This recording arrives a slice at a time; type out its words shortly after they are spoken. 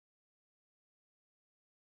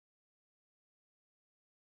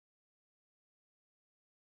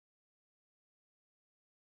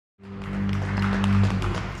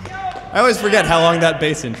I always forget how long that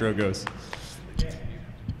bass intro goes.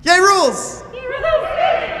 Yay, rules!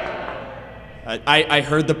 I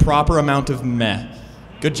heard the proper amount of meh.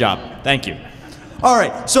 Good job. Thank you. All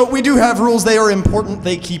right, so we do have rules. They are important.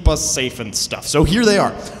 They keep us safe and stuff. So here they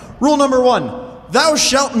are. Rule number 1, thou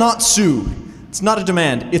shalt not sue. It's not a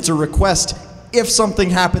demand, it's a request. If something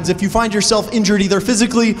happens, if you find yourself injured either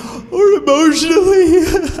physically or emotionally,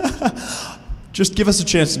 just give us a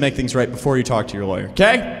chance to make things right before you talk to your lawyer,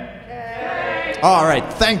 okay? All right,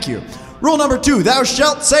 thank you. Rule number 2, thou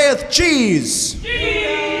shalt saith cheese.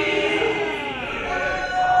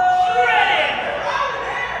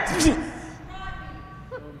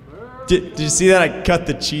 Did you see that? I cut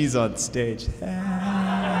the cheese on stage.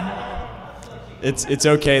 It's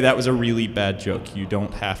okay, that was a really bad joke. You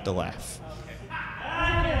don't have to laugh.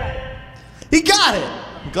 He got it!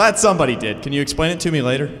 I'm glad somebody did. Can you explain it to me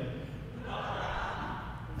later?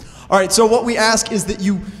 All right, so what we ask is that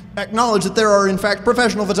you acknowledge that there are, in fact,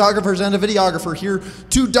 professional photographers and a videographer here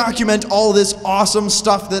to document all this awesome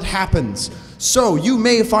stuff that happens. So you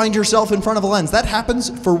may find yourself in front of a lens. That happens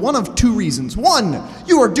for one of 2 reasons. 1,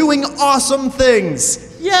 you are doing awesome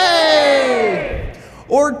things. Yay!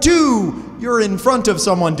 Or 2, you're in front of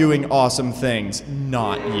someone doing awesome things.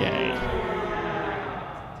 Not yay.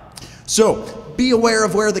 So be aware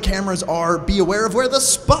of where the cameras are. Be aware of where the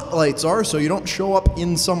spotlights are so you don't show up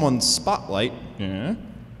in someone's spotlight. Yeah.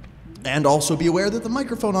 And also be aware that the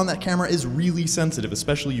microphone on that camera is really sensitive,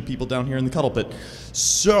 especially you people down here in the cuddle pit.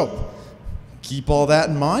 So keep all that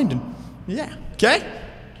in mind and yeah, okay?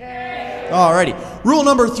 Okay. Alrighty. Rule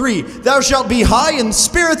number 3, thou shalt be high in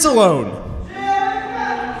spirits alone.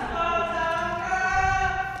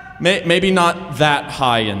 Maybe not that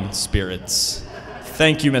high in spirits.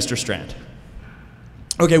 Thank you, Mr. Strand.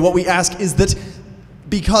 Okay, what we ask is that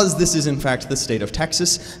because this is in fact the state of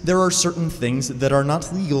Texas, there are certain things that are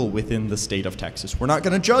not legal within the state of Texas. We're not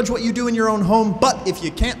going to judge what you do in your own home, but if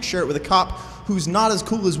you can't share it with a cop who's not as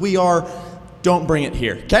cool as we are, don't bring it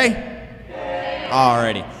here, okay? Okay.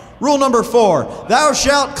 Alrighty. Rule number 4, thou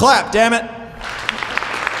shalt clap, damn it.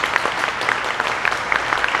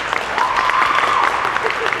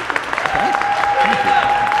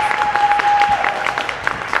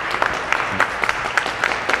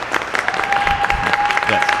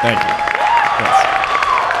 Thank you. Yes.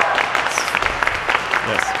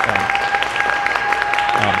 Yes.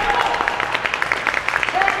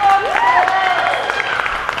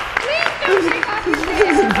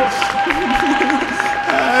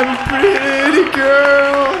 I'm a pretty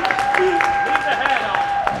girl.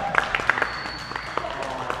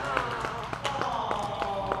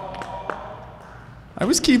 I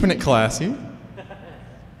was keeping it classy.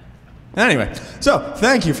 Anyway, so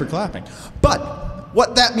thank you for clapping. But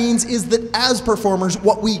what that means is that as performers,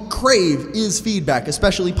 what we crave is feedback,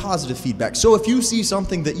 especially positive feedback. So if you see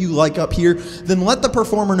something that you like up here, then let the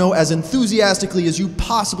performer know as enthusiastically as you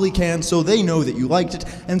possibly can so they know that you liked it,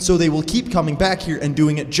 and so they will keep coming back here and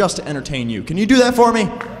doing it just to entertain you. Can you do that for me?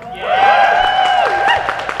 Yeah.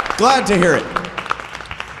 Glad to hear it.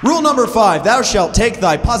 Rule number 5, thou shalt take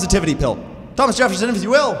thy positivity pill. Thomas Jefferson, if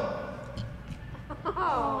you will.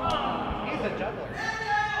 Oh. He's a juggler.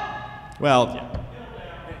 Well, yeah.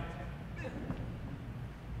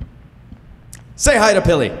 Say hi to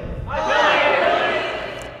Pilly.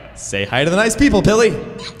 Hi, Pilly. Say hi to the nice people, Pilly.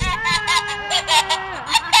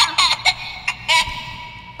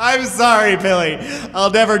 I'm sorry, Pilly. I'll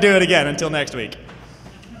never do it again until next week.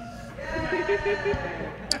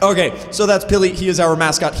 Okay, so that's Pilly. He is our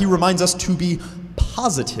mascot. He reminds us to be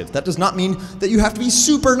positive. That does not mean that you have to be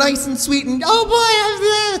super nice and sweet and,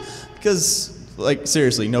 oh boy, because, like,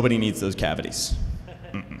 seriously, nobody needs those cavities.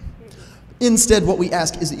 Instead, what we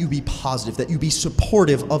ask is that you be positive, that you be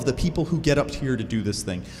supportive of the people who get up here to do this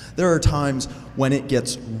thing. There are times when it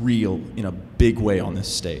gets real in a big way on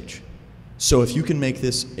this stage. So if you can make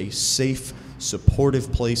this a safe,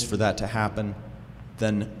 supportive place for that to happen,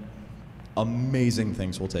 then amazing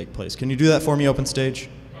things will take place. Can you do that for me, Open Stage?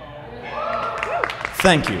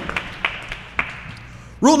 Thank you.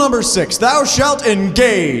 Rule number 6, thou shalt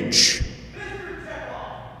engage.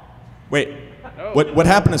 Wait, what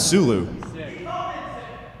happened to Sulu?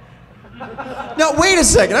 No, wait a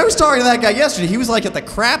second. I was talking to that guy yesterday. He was like at the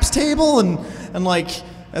craps table and like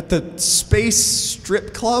at the space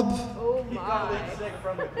strip club. Oh my. He got sick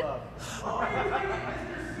from the club.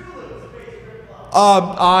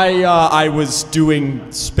 I was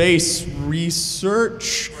doing space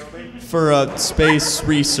research for a space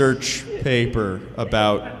research paper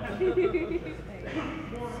about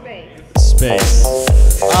space.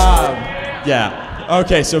 Yeah.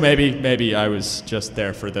 Okay, so maybe I was just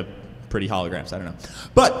there for the pretty holograms. I don't know.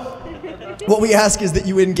 But What we ask is that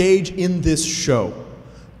you engage in this show.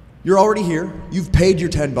 You're already here, you've paid your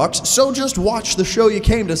 $10, so just watch the show you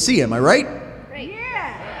came to see, am I right? Right.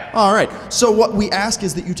 Yeah. All right, so what we ask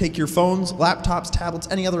is that you take your phones, laptops, tablets,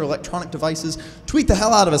 any other electronic devices, tweet the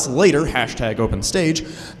hell out of us later,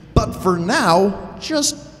 #OpenStage, but for now,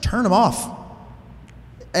 just turn them off.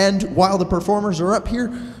 And while the performers are up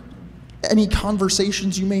here, any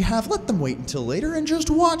conversations you may have, let them wait until later and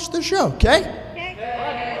just watch the show, okay?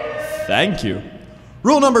 Okay. Thank you.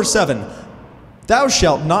 Rule number 7, thou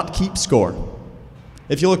shalt not keep score.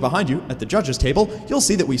 If you look behind you at the judges table, you'll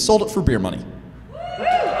see that we sold it for beer money.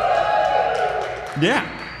 Yeah.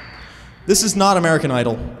 This is not American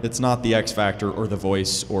Idol. It's not the X Factor or The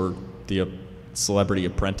Voice or the Celebrity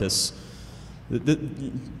Apprentice,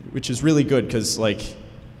 which is really good because, like,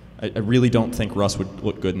 I really don't think Russ would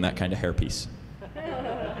look good in that kind of hairpiece.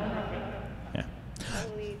 Yeah.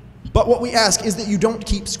 But what we ask is that you don't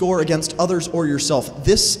keep score against others or yourself.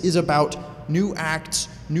 This is about new acts,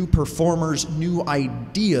 new performers, new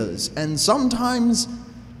ideas, and sometimes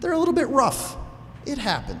they're a little bit rough. It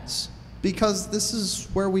happens, because this is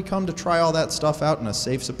where we come to try all that stuff out in a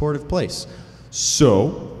safe, supportive place.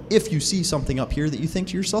 So, if you see something up here that you think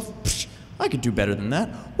to yourself, "Psh, I could do better than that,"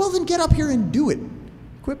 well then get up here and do it.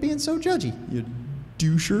 Quit being so judgy, you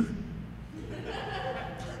doucher.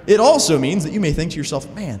 It also means that you may think to yourself,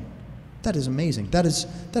 man, that is amazing. That is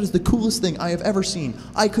the coolest thing I have ever seen.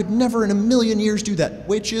 I could never in a million years do that,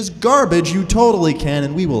 which is garbage. You totally can,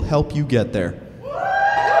 and we will help you get there.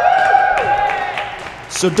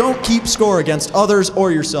 So don't keep score against others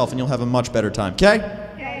or yourself, and you'll have a much better time, okay?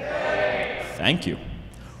 Okay. Thank you.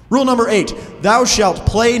 Rule number 8, thou shalt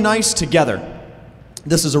play nice together.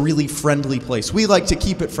 This is a really friendly place. We like to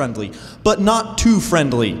keep it friendly, but not too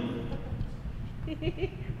friendly. What?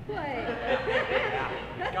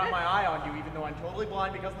 Got my eye on you even though I'm totally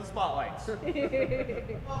blind because of the spotlights. We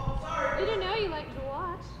didn't know you liked to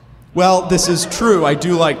watch. Well, this is true. I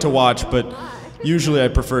do like to watch, but usually I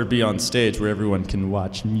prefer to be on stage where everyone can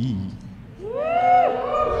watch me. Oh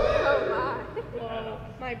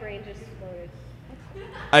my. My brain just exploded.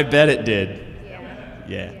 I bet it did. Yeah.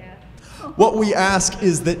 Yeah. What we ask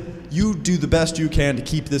is that you do the best you can to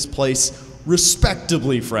keep this place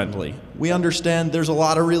respectably friendly. We understand there's a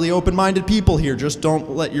lot of really open-minded people here. Just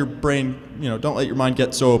don't let your brain, don't let your mind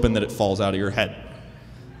get so open that it falls out of your head.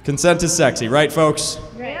 Consent is sexy, right, folks?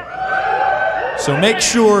 Right. So make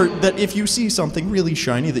sure that if you see something really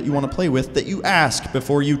shiny that you want to play with, that you ask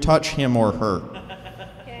before you touch him or her.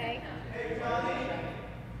 Okay.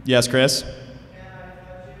 Yes, Chris?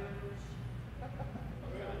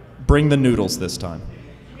 Bring the noodles this time.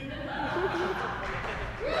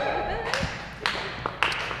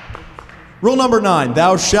 Rule number 9,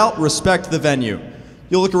 thou shalt respect the venue.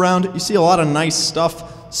 You look around, you see a lot of nice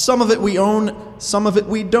stuff. Some of it we own, some of it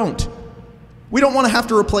we don't. We don't want to have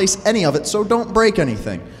to replace any of it, so don't break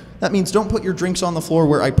anything. That means don't put your drinks on the floor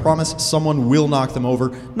where I promise someone will knock them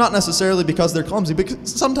over. Not necessarily because they're clumsy, because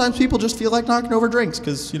sometimes people just feel like knocking over drinks,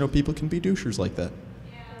 because, people can be douchers like that.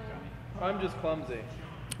 I'm just clumsy.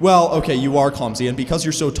 Well, okay, you are clumsy, and because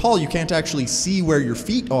you're so tall, you can't actually see where your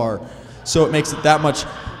feet are, so it makes it that much...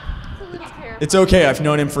 It's okay, I've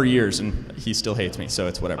known him for years, and he still hates me, so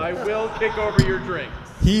it's whatever. I will kick over your drinks.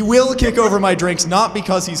 He will kick over my drinks, not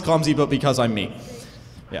because he's clumsy, but because I'm me.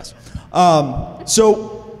 Yes.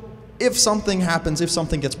 So, if something happens, if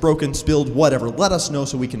something gets broken, spilled, whatever, let us know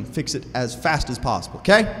so we can fix it as fast as possible,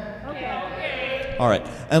 okay? Okay. All right,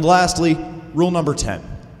 and lastly, rule number 10.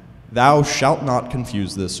 Thou shalt not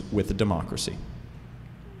confuse this with a democracy.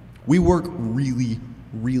 We work really,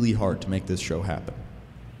 really hard to make this show happen.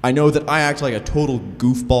 I know that I act like a total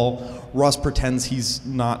goofball. Russ pretends he's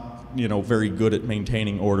not, very good at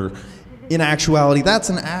maintaining order. In actuality, that's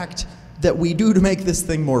an act that we do to make this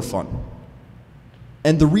thing more fun.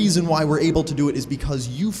 And the reason why we're able to do it is because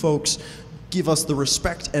you folks give us the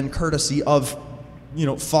respect and courtesy of,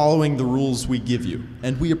 following the rules we give you.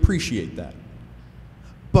 And we appreciate that.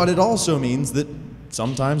 But it also means that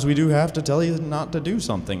sometimes we do have to tell you not to do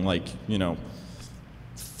something like,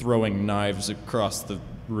 throwing knives across the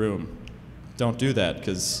room. Don't do that,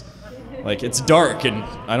 because, it's dark, and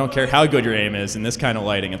I don't care how good your aim is, in this kind of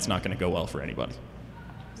lighting, it's not going to go well for anybody.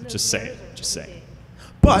 Just say it.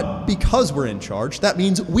 But because we're in charge, that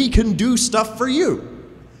means we can do stuff for you.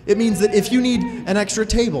 It means that if you need an extra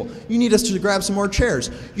table, you need us to grab some more chairs,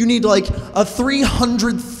 you need like a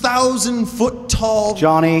 300,000 foot tall...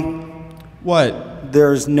 Johnny. What?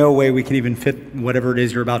 There's no way we can even fit whatever it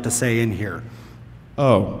is you're about to say in here.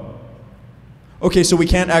 Oh. Okay, so we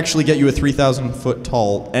can't actually get you a 3,000 foot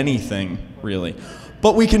tall anything, really.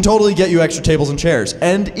 But we can totally get you extra tables and chairs.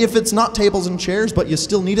 And if it's not tables and chairs, but you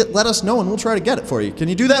still need it, let us know and we'll try to get it for you. Can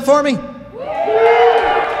you do that for me?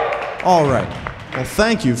 All right. Well,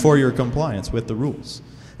 thank you for your compliance with the rules.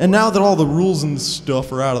 And now that all the rules and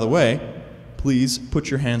stuff are out of the way, please put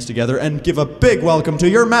your hands together and give a big welcome to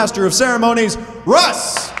your Master of Ceremonies,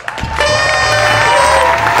 Russ!